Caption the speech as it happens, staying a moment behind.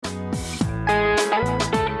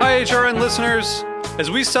HRN listeners.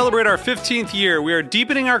 As we celebrate our 15th year, we are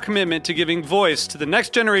deepening our commitment to giving voice to the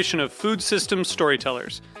next generation of food systems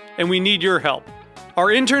storytellers, and we need your help. Our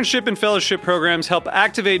internship and fellowship programs help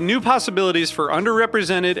activate new possibilities for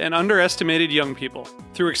underrepresented and underestimated young people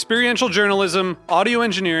through experiential journalism, audio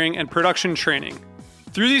engineering, and production training.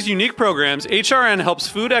 Through these unique programs, HRN helps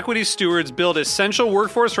food equity stewards build essential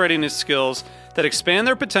workforce readiness skills that expand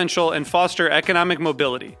their potential and foster economic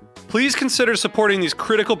mobility. Please consider supporting these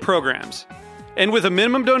critical programs. And with a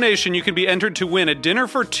minimum donation, you can be entered to win a dinner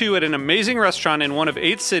for two at an amazing restaurant in one of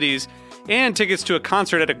 8 cities and tickets to a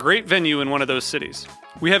concert at a great venue in one of those cities.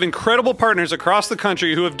 We have incredible partners across the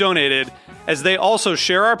country who have donated, as they also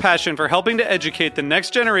share our passion for helping to educate the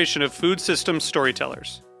next generation of food systems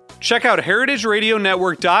storytellers. Check out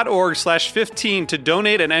heritageradionetwork.org/15 to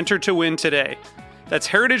donate and enter to win today. That's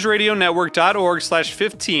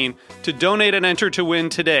heritageradionetwork.org/15 to donate and enter to win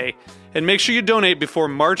today. And make sure you donate before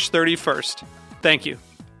March 31st. Thank you.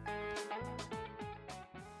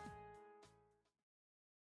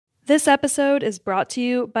 This episode is brought to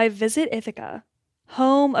you by Visit Ithaca,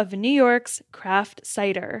 home of New York's craft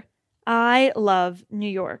cider. I love New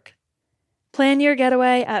York. Plan your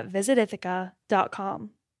getaway at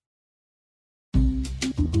visitithaca.com.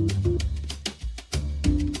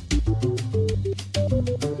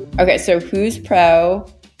 Okay, so who's pro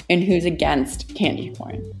and who's against candy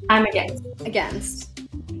corn? I'm against.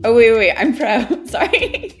 Oh, wait, I'm pro.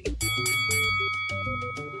 Sorry.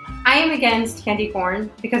 I am against candy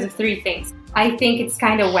corn because of 3 things. I think it's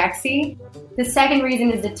kind of waxy. The second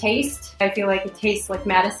reason is the taste. I feel like it tastes like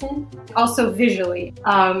medicine. Also visually,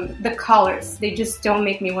 the colors, they just don't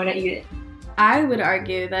make me want to eat it. I would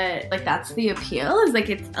argue that that's the appeal, is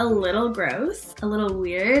it's a little gross, a little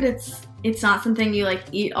weird. It's not something you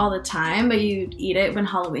eat all the time, but you eat it when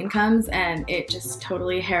Halloween comes and it just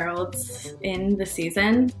totally heralds in the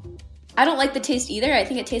season. I don't like the taste either. I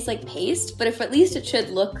think it tastes like paste, but if at least it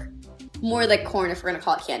should look more like corn if we're going to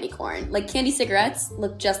call it candy corn. Candy cigarettes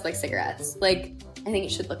look just like cigarettes. I think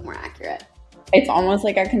it should look more accurate. It's almost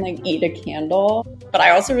like I can eat a candle, but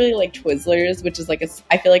I also really like Twizzlers, which is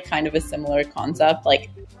I feel kind of a similar concept.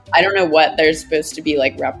 I don't know what they're supposed to be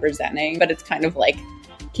representing, but it's kind of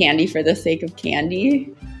candy for the sake of candy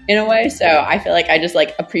in a way. So I feel I just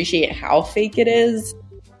appreciate how fake it is.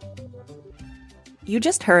 You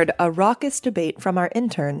just heard a raucous debate from our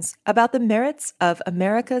interns about the merits of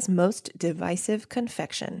America's most divisive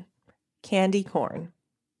confection, candy corn.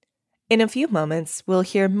 In a few moments, we'll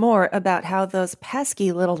hear more about how those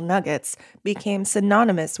pesky little nuggets became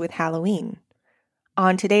synonymous with Halloween.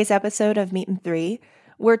 On today's episode of Meat and Three,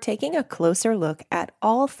 we're taking a closer look at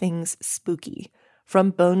all things spooky.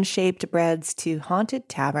 From bone-shaped breads to haunted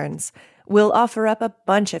taverns, we'll offer up a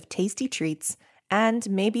bunch of tasty treats and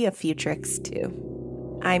maybe a few tricks too.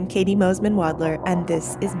 I'm Katie Mosman-Wadler, and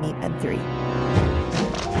this is Meat and Three.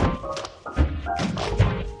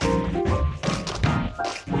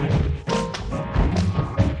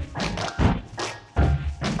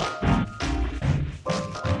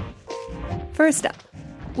 First up,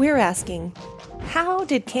 we're asking, how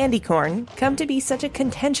did candy corn come to be such a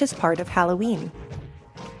contentious part of Halloween?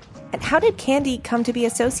 And how did candy come to be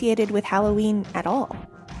associated with Halloween at all?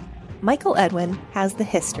 Michael Edwin has the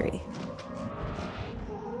history.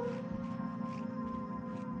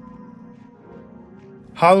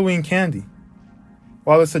 Halloween candy.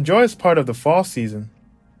 While it's a joyous part of the fall season,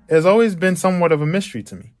 it has always been somewhat of a mystery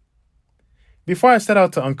to me. Before I set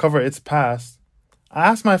out to uncover its past, I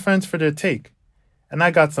asked my friends for their take, and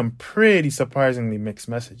I got some pretty surprisingly mixed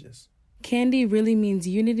messages. Candy really means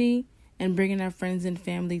unity and bringing our friends and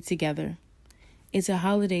family together. It's a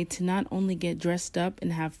holiday to not only get dressed up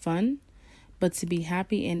and have fun, but to be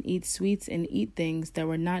happy and eat sweets and eat things that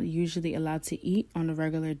we're not usually allowed to eat on a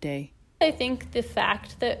regular day. I think the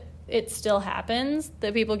fact that it still happens,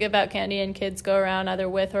 that people give out candy and kids go around either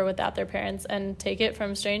with or without their parents and take it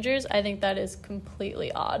from strangers, I think that is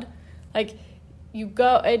completely odd. The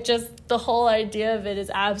whole idea of it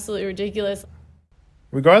is absolutely ridiculous.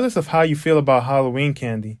 Regardless of how you feel about Halloween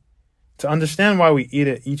candy, to understand why we eat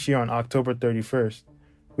it each year on October 31st,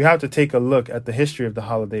 we have to take a look at the history of the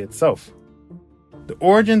holiday itself. The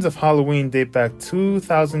origins of Halloween date back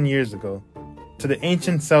 2,000 years ago to the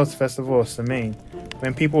ancient Celts festival of Samhain,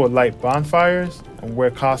 when people would light bonfires and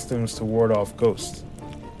wear costumes to ward off ghosts.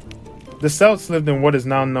 The Celts lived in what is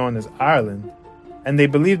now known as Ireland, and they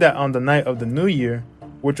believed that on the night of the New Year,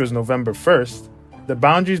 which was November 1st, the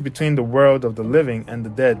boundaries between the world of the living and the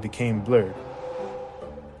dead became blurred.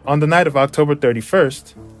 On the night of October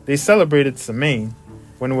 31st, they celebrated Samhain,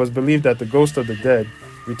 when it was believed that the ghost of the dead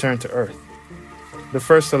returned to Earth. the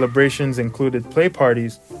first celebrations included play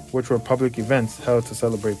parties, which were public events held to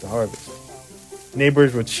celebrate the harvest.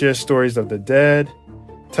 Neighbors would share stories of the dead,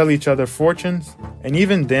 tell each other fortunes, and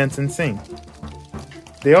even dance and sing.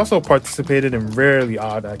 They also participated in rarely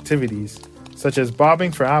odd activities, such as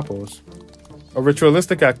bobbing for apples, a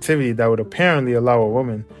ritualistic activity that would apparently allow a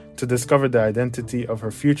woman to discover the identity of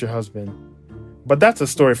her future husband. But that's a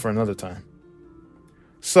story for another time.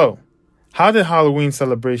 So, how did Halloween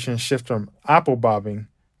celebrations shift from apple bobbing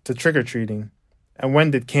to trick-or-treating, and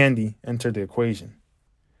when did candy enter the equation?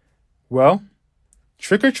 Well,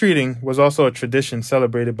 trick-or-treating was also a tradition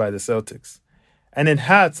celebrated by the Celtics, and it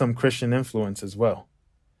had some Christian influence as well.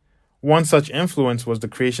 One such influence was the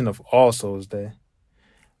creation of All Souls Day.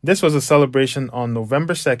 This was a celebration on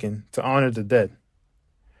November 2nd to honor the dead.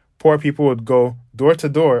 Poor people would go door to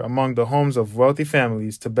door among the homes of wealthy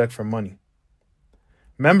families to beg for money.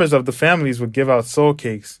 Members of the families would give out soul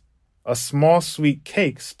cakes, a small sweet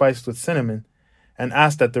cake spiced with cinnamon, and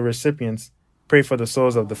ask that the recipients pray for the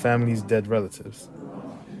souls of the family's dead relatives.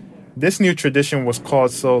 This new tradition was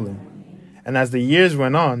called souling, and as the years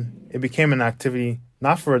went on, it became an activity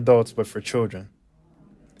not for adults but for children.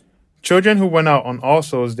 Children who went out on All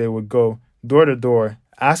Souls Day would go door to door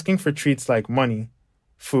asking for treats like money,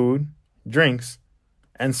 food, drinks,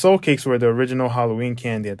 and soul cakes were the original Halloween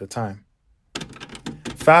candy at the time.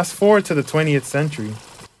 Fast forward to the 20th century,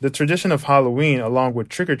 the tradition of Halloween along with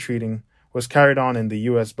trick-or-treating was carried on in the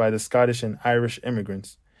U.S. by the Scottish and Irish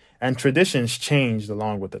immigrants, and traditions changed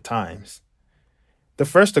along with the times. The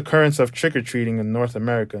first occurrence of trick-or-treating in North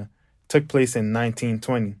America took place in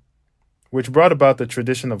 1920, which brought about the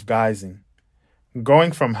tradition of guising,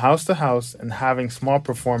 going from house to house and having small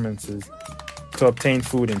performances to obtain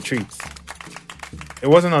food and treats. It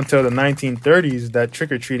wasn't until the 1930s that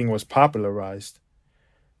trick-or-treating was popularized.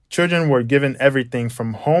 Children were given everything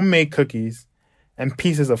from homemade cookies and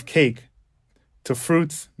pieces of cake to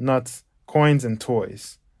fruits, nuts, coins, and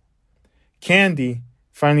toys. Candy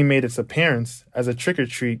finally made its appearance as a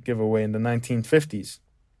trick-or-treat giveaway in the 1950s.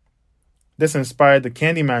 This inspired the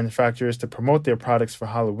candy manufacturers to promote their products for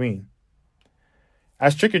Halloween.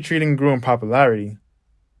 As trick-or-treating grew in popularity,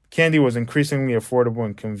 candy was increasingly affordable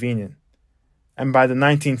and convenient. And by the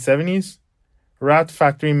 1970s, wrapped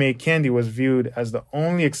factory-made candy was viewed as the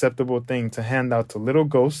only acceptable thing to hand out to little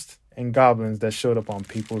ghosts and goblins that showed up on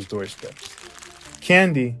people's doorsteps.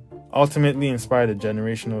 Candy ultimately inspired a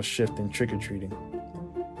generational shift in trick-or-treating.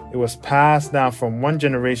 It was passed down from one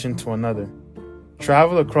generation to another,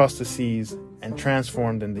 traveled across the seas, and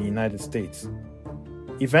transformed in the United States.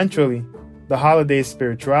 Eventually, the holiday's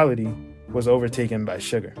spirituality was overtaken by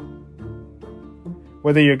sugar.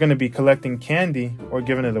 Whether you're going to be collecting candy or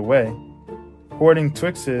giving it away, hoarding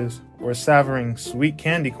Twixes or savoring sweet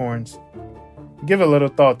candy corns, give a little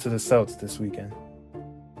thought to the Celts this weekend.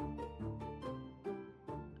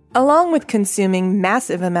 Along with consuming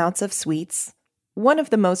massive amounts of sweets, one of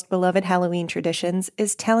the most beloved Halloween traditions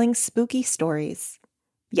is telling spooky stories.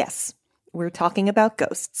 Yes, we're talking about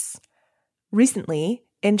ghosts. Recently,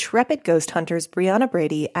 intrepid ghost hunters Brianna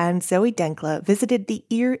Brady and Zoe Denkla visited the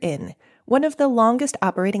Ear Inn, one of the longest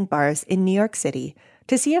operating bars in New York City,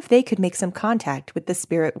 to see if they could make some contact with the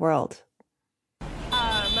spirit world.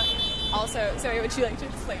 Also, Zoe, would you like to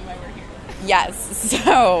explain why we're here? Yes,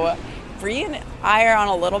 so Bri and I are on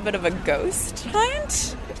a little bit of a ghost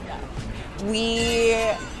hunt.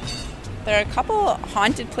 There are a couple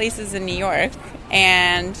haunted places in New York,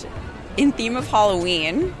 and in theme of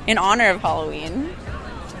Halloween, in honor of Halloween,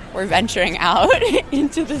 we're venturing out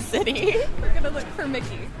into the city. We're gonna look for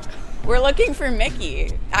Mickey. We're looking for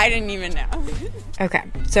Mickey. I didn't even know. Okay,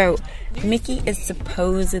 so Mickey is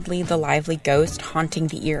supposedly the lively ghost haunting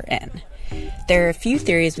the Ear Inn. There are a few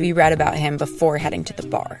theories we read about him before heading to the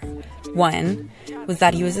bar. One was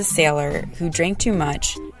that he was a sailor who drank too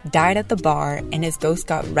much, died at the bar, and his ghost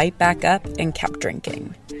got right back up and kept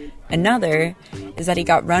drinking. Another is that he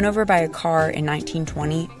got run over by a car in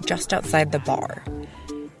 1920 just outside the bar.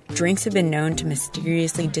 Drinks have been known to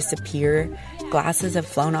mysteriously disappear, glasses have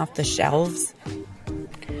flown off the shelves.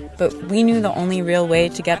 But we knew the only real way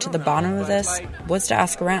to get to the bottom of this was to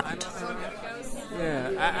ask around.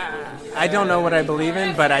 Yeah, I don't know what I believe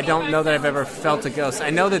in, but I don't know that I've ever felt a ghost.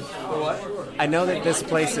 I know that this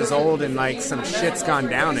place is old and like some shit's gone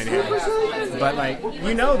down in here. But like,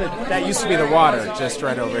 you know that used to be the water just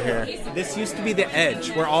right over here. This used to be the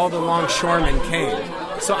edge where all the longshoremen came.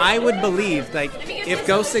 So I would believe, like, if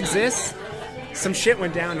ghosts exist, some shit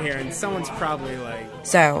went down here and someone's probably like...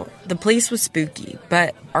 So, the place was spooky,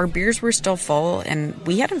 but our beers were still full and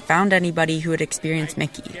we hadn't found anybody who had experienced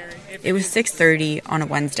Mickey. It was 6:30 on a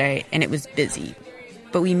Wednesday and it was busy.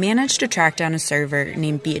 but we managed to track down a server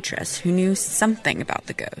named Beatrice who knew something about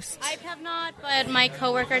the ghosts. I have not, but my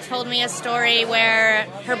coworker told me a story where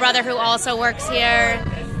her brother, who also works here,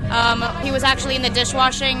 he was actually in the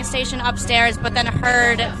dishwashing station upstairs, but then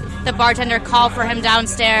heard the bartender call for him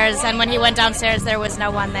downstairs, and when he went downstairs, there was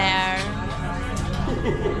no one there.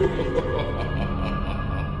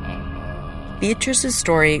 Beatrice's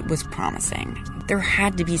story was promising. There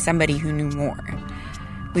had to be somebody who knew more.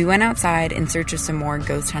 We went outside in search of some more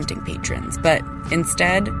ghost hunting patrons, but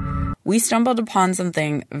instead, we stumbled upon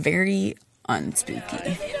something very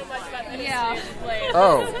unspooky. Yeah.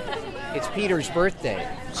 Oh, it's Peter's birthday.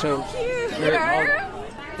 So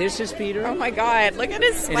this is Peter. Oh my God, look at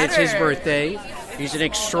his sweater. And it's his birthday. He's an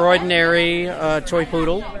extraordinary toy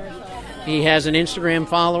poodle. He has an Instagram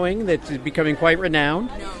following that's becoming quite renowned.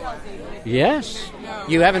 Yes.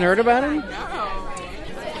 You haven't heard about him?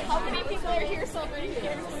 How many people are here celebrating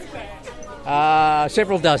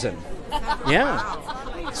Several dozen.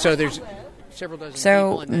 Yeah. So there's several dozen.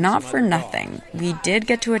 So, not for nothing, we did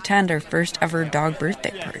get to attend our first ever dog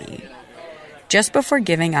birthday party. Just before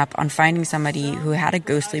giving up on finding somebody who had a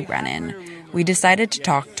ghostly run-in, we decided to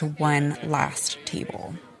talk to one last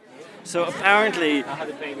table. So apparently,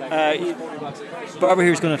 Barbara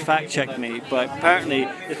here is going to fact-check me, but apparently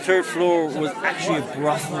the third floor was actually a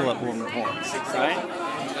brothel at one point, right?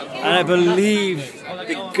 And I believe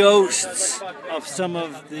the ghosts of some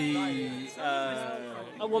of the...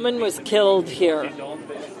 A woman was killed here.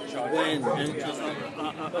 When?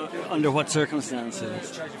 Under what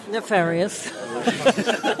circumstances? Nefarious.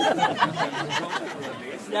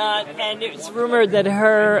 And it's rumored that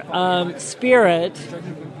her spirit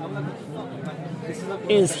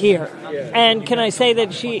is here. And can I say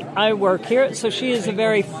that I work here, so she is a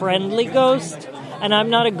very friendly ghost. And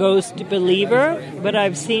I'm not a ghost believer, but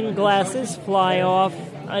I've seen glasses fly off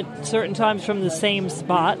at certain times from the same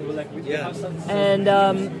spot. And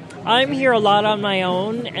I'm here a lot on my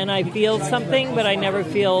own, and I feel something, but I never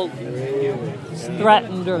feel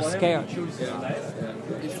threatened or scared.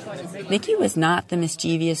 Mickey was not the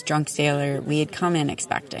mischievous drunk sailor we had come in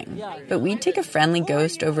expecting, but we'd take a friendly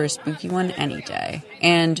ghost over a spooky one any day.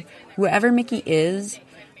 And whoever Mickey is,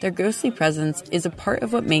 their ghostly presence is a part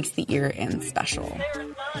of what makes the Ear Inn special. There are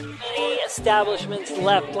not many establishments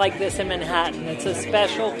left like this in Manhattan. It's a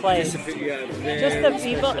special place. Just the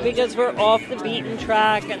people, because we're off the beaten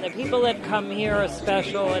track, and the people that come here are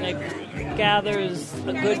special, and it gathers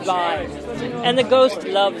a good vibe. And the ghost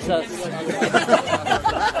loves us.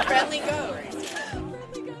 Friendly ghost.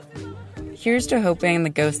 Here's to hoping the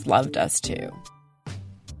ghost loved us too.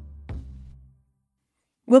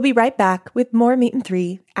 We'll be right back with more Meat and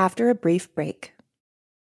Three after a brief break.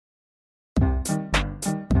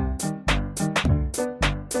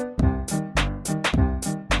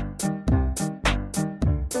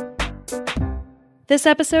 This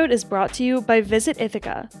episode is brought to you by Visit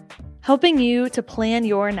Ithaca, helping you to plan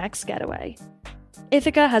your next getaway.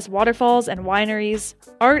 Ithaca has waterfalls and wineries,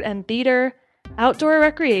 art and theater, outdoor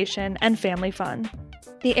recreation, and family fun.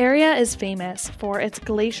 The area is famous for its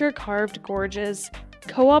glacier-carved gorges,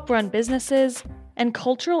 co-op-run businesses, and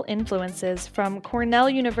cultural influences from Cornell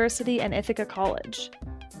University and Ithaca College.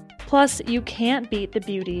 Plus, you can't beat the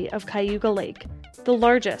beauty of Cayuga Lake, the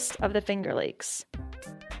largest of the Finger Lakes.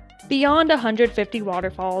 Beyond 150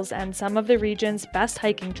 waterfalls and some of the region's best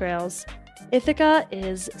hiking trails, Ithaca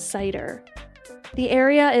is cider. The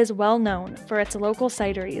area is well known for its local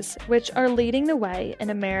cideries, which are leading the way in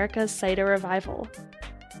America's cider revival.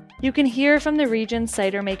 You can hear from the region's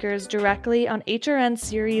cider makers directly on HRN's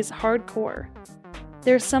series Hardcore.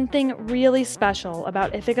 There's something really special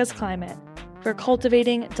about Ithaca's climate for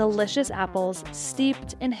cultivating delicious apples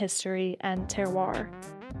steeped in history and terroir.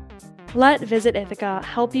 Let Visit Ithaca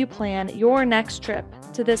help you plan your next trip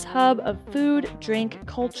to this hub of food, drink,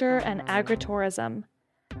 culture, and agritourism.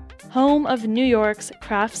 Home of New York's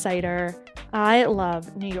craft cider, I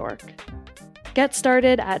love New York. Get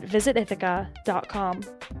started at visitithaca.com.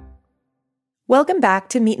 Welcome back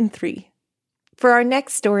to Meat and Three. For our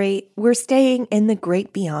next story, we're staying in the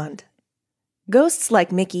great beyond. Ghosts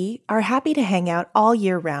like Mickey are happy to hang out all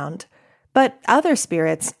year round, but other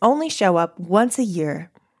spirits only show up once a year.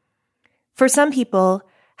 For some people,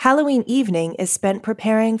 Halloween evening is spent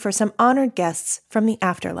preparing for some honored guests from the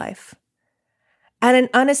afterlife. At an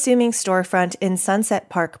unassuming storefront in Sunset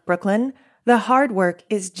Park, Brooklyn, the hard work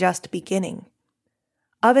is just beginning.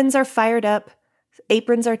 Ovens are fired up,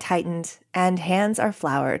 aprons are tightened, and hands are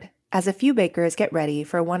floured as a few bakers get ready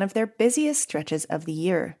for one of their busiest stretches of the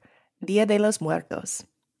year, Dia de los Muertos.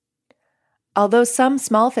 Although some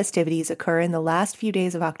small festivities occur in the last few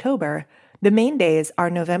days of October, the main days are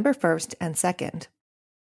November 1st and 2nd.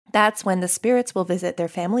 That's when the spirits will visit their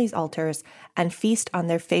families' altars and feast on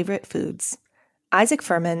their favorite foods. Isaac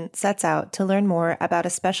Furman sets out to learn more about a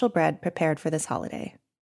special bread prepared for this holiday.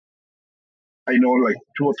 I know like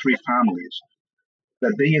 2 or 3 families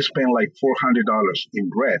that they spend like $400 in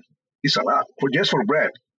bread. It's a lot for just for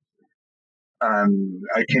bread. And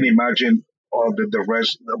I can imagine all the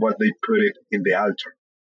rest of what they put it in the altar.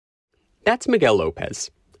 That's Miguel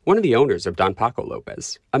Lopez, one of the owners of Don Paco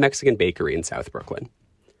Lopez, a Mexican bakery in South Brooklyn.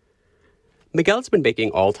 Miguel's been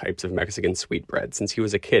baking all types of Mexican sweetbread since he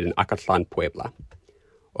was a kid in Acatlan, Puebla.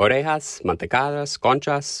 Orejas, mantecadas,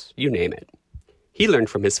 conchas, you name it. He learned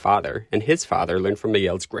from his father, and his father learned from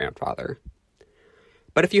Miguel's grandfather.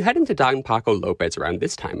 But if you head into Don Paco Lopez around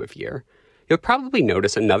this time of year, you'll probably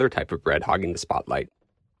notice another type of bread hogging the spotlight,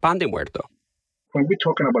 pan de muerto. When we're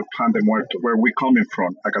talking about pan de muerto, where we're coming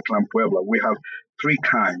from, Acatlan, Puebla, we have 3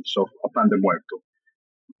 kinds of pan de muerto.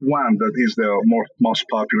 One that is the most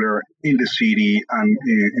popular in the city and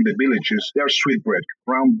in the villages. They are sweet bread,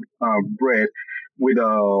 brown bread with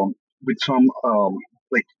some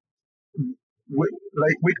like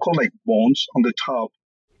we call like bones on the top.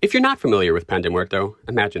 If you're not familiar with pan de muerto,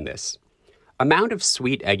 imagine this. A mound of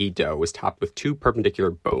sweet eggy dough is topped with 2 perpendicular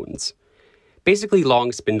bones. Basically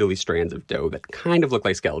long spindly strands of dough that kind of look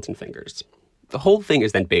like skeleton fingers. The whole thing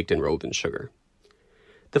is then baked and rolled in sugar.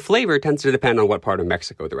 The flavor tends to depend on what part of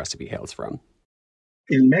Mexico the recipe hails from.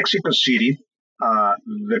 In Mexico City,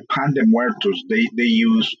 the pan de muertos, they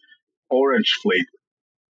use orange flavor.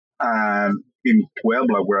 And in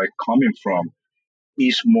Puebla, where I'm coming from,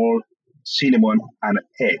 is more cinnamon and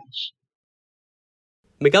eggs.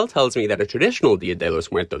 Miguel tells me that a traditional Dia de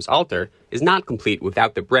los Muertos altar is not complete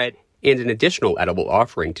without the bread and an additional edible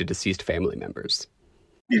offering to deceased family members.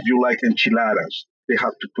 If you like enchiladas, they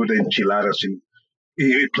have to put enchiladas in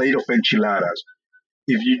a plate of enchiladas.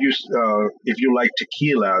 If you like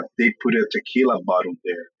tequila, they put a tequila bottle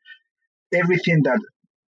there. Everything that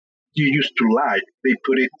you used to like, they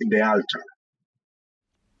put it in the altar.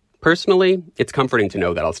 Personally, it's comforting to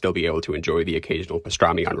know that I'll still be able to enjoy the occasional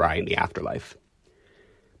pastrami on rye in the afterlife.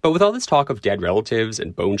 But with all this talk of dead relatives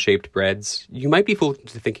and bone-shaped breads, you might be fooled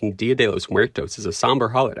into thinking Dia de los Muertos is a somber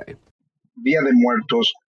holiday. Dia de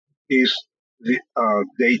Muertos is the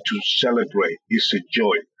day to celebrate. It's a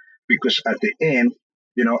joy. Because at the end,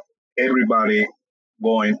 everybody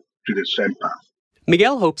going to the same path.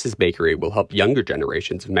 Miguel hopes his bakery will help younger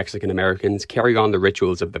generations of Mexican Americans carry on the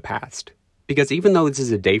rituals of the past. Because even though this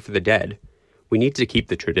is a day for the dead, we need to keep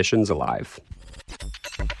the traditions alive.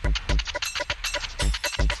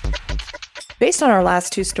 Based on our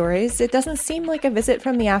last 2 stories, it doesn't seem like a visit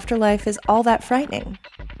from the afterlife is all that frightening.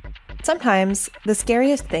 Sometimes, the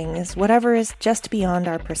scariest thing is whatever is just beyond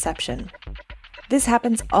our perception. This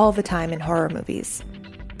happens all the time in horror movies.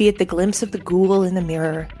 Be it the glimpse of the ghoul in the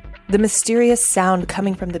mirror, the mysterious sound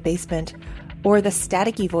coming from the basement, or the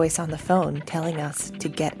staticky voice on the phone telling us to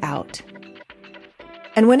get out.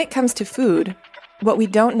 And when it comes to food, what we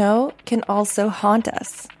don't know can also haunt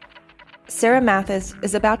us. Sarah Mathis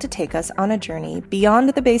is about to take us on a journey beyond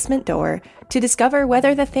the basement door to discover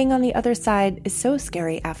whether the thing on the other side is so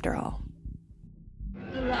scary after all.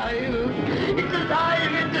 It's alive! It's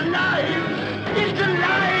alive! It's alive! It's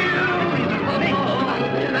alive!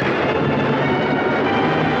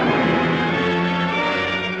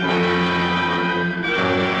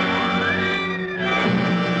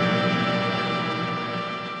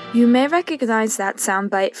 You may recognize that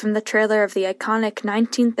soundbite from the trailer of the iconic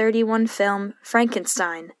 1931 film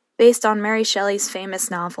Frankenstein, based on Mary Shelley's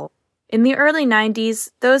famous novel. In the early 90s,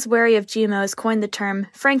 those wary of GMOs coined the term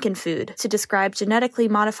Frankenfood to describe genetically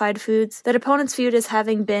modified foods that opponents viewed as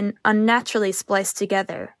having been unnaturally spliced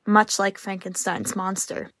together, much like Frankenstein's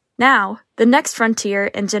monster. Now, the next frontier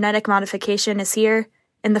in genetic modification is here,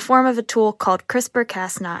 in the form of a tool called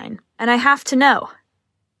CRISPR-Cas9. And I have to know,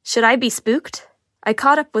 should I be spooked? I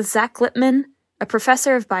caught up with Zach Lippman, a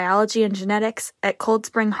professor of biology and genetics at Cold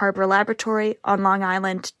Spring Harbor Laboratory on Long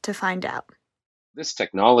Island, to find out. This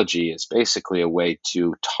technology is basically a way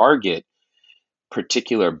to target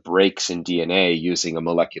particular breaks in DNA using a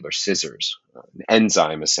molecular scissors, an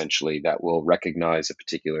enzyme essentially that will recognize a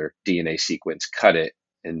particular DNA sequence, cut it,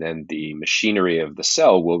 and then the machinery of the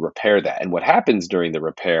cell will repair that. And what happens during the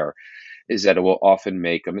repair is that it will often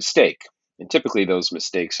make a mistake. And typically those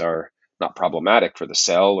mistakes are not problematic for the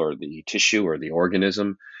cell or the tissue or the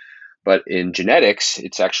organism. But in genetics,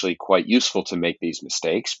 it's actually quite useful to make these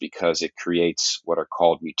mistakes because it creates what are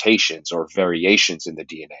called mutations or variations in the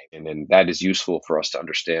DNA. And then that is useful for us to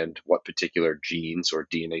understand what particular genes or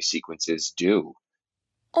DNA sequences do.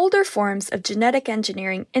 Older forms of genetic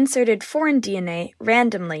engineering inserted foreign DNA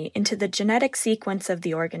randomly into the genetic sequence of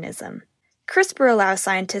the organism. CRISPR allows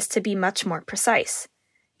scientists to be much more precise.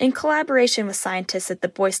 In collaboration with scientists at the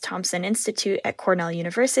Boyce Thompson Institute at Cornell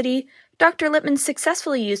University, Dr. Lippman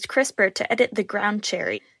successfully used CRISPR to edit the ground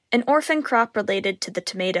cherry, an orphan crop related to the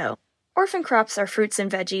tomato. Orphan crops are fruits and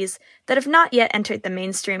veggies that have not yet entered the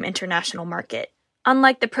mainstream international market.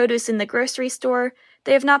 Unlike the produce in the grocery store,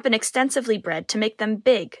 they have not been extensively bred to make them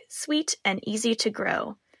big, sweet, and easy to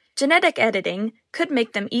grow. Genetic editing could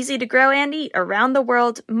make them easy to grow and eat around the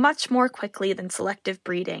world much more quickly than selective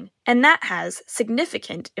breeding, and that has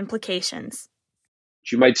significant implications.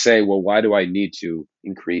 You might say, well, why do I need to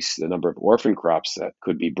increase the number of orphan crops that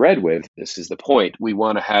could be bred with? This is the point. We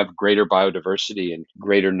want to have greater biodiversity and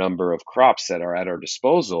greater number of crops that are at our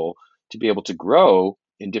disposal to be able to grow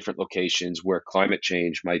in different locations where climate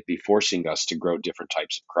change might be forcing us to grow different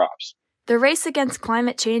types of crops. The race against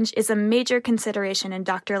climate change is a major consideration in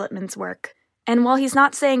Dr. Lippman's work. And while he's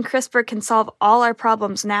not saying CRISPR can solve all our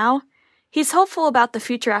problems now, he's hopeful about the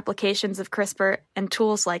future applications of CRISPR and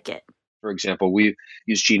tools like it. For example, we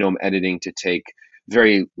use genome editing to take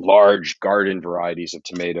very large garden varieties of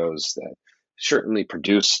tomatoes that certainly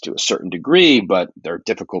produce to a certain degree, but they're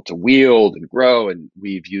difficult to wield and grow. And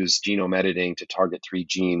we've used genome editing to target 3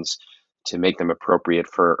 genes to make them appropriate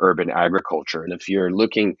for urban agriculture. And if you're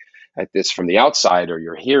looking at this from the outside, or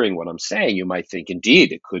you're hearing what I'm saying, you might think,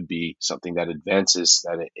 indeed, it could be something that advances,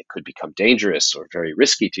 that it could become dangerous or very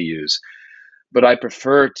risky to use. But I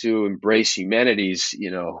prefer to embrace humanity's,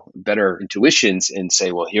 better intuitions and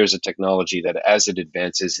say, well, here's a technology that as it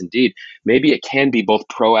advances, indeed, maybe it can be both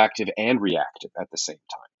proactive and reactive at the same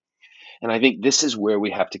time. And I think this is where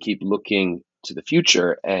we have to keep looking to the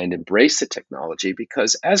future and embrace the technology,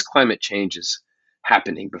 because as climate change is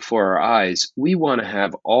happening before our eyes, we want to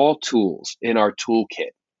have all tools in our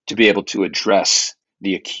toolkit to be able to address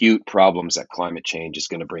the acute problems that climate change is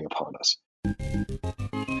going to bring upon us.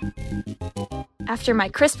 After my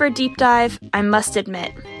CRISPR deep dive, I must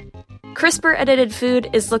admit, CRISPR-edited food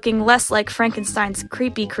is looking less like Frankenstein's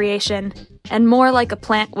creepy creation and more like a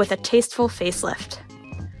plant with a tasteful facelift.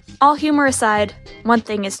 All humor aside, one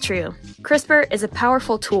thing is true. CRISPR is a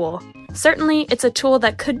powerful tool. Certainly, it's a tool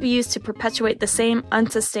that could be used to perpetuate the same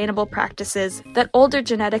unsustainable practices that older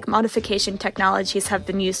genetic modification technologies have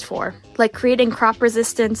been used for, like creating crop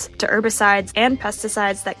resistance to herbicides and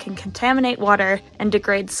pesticides that can contaminate water and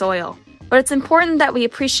degrade soil. But it's important that we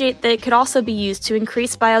appreciate that it could also be used to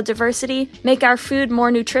increase biodiversity, make our food more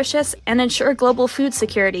nutritious, and ensure global food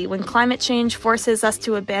security when climate change forces us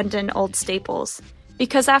to abandon old staples.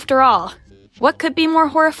 Because after all, what could be more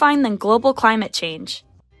horrifying than global climate change?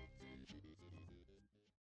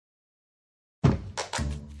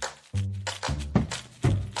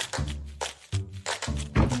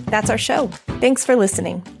 That's our show. Thanks for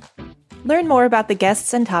listening. Learn more about the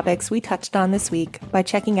guests and topics we touched on this week by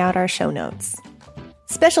checking out our show notes.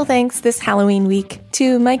 Special thanks this Halloween week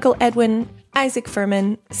to Michael Edwin, Isaac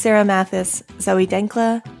Furman, Sarah Mathis, Zoe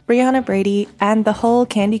Denkla, Brianna Brady, and the whole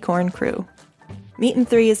Candy Corn crew. Meat and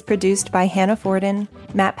Three is produced by Hannah Forden,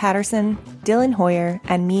 Matt Patterson, Dylan Hoyer,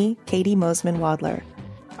 and me, Katie Mosman-Wadler.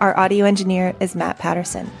 Our audio engineer is Matt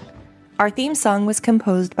Patterson. Our theme song was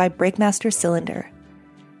composed by Breakmaster Cylinder.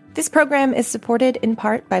 This program is supported in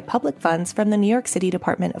part by public funds from the New York City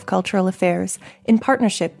Department of Cultural Affairs in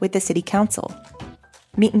partnership with the City Council.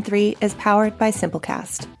 Meat and Three is powered by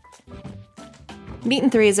Simplecast. Meat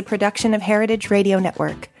and Three is a production of Heritage Radio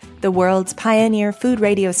Network, the world's pioneer food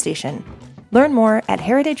radio station. Learn more at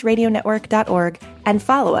heritageradionetwork.org and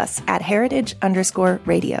follow us at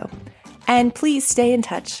heritage_radio. And please stay in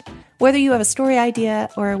touch. Whether you have a story idea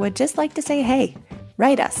or would just like to say hey,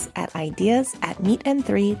 write us at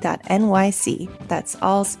ideas@meetand3.nyc. That's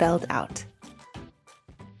all spelled out.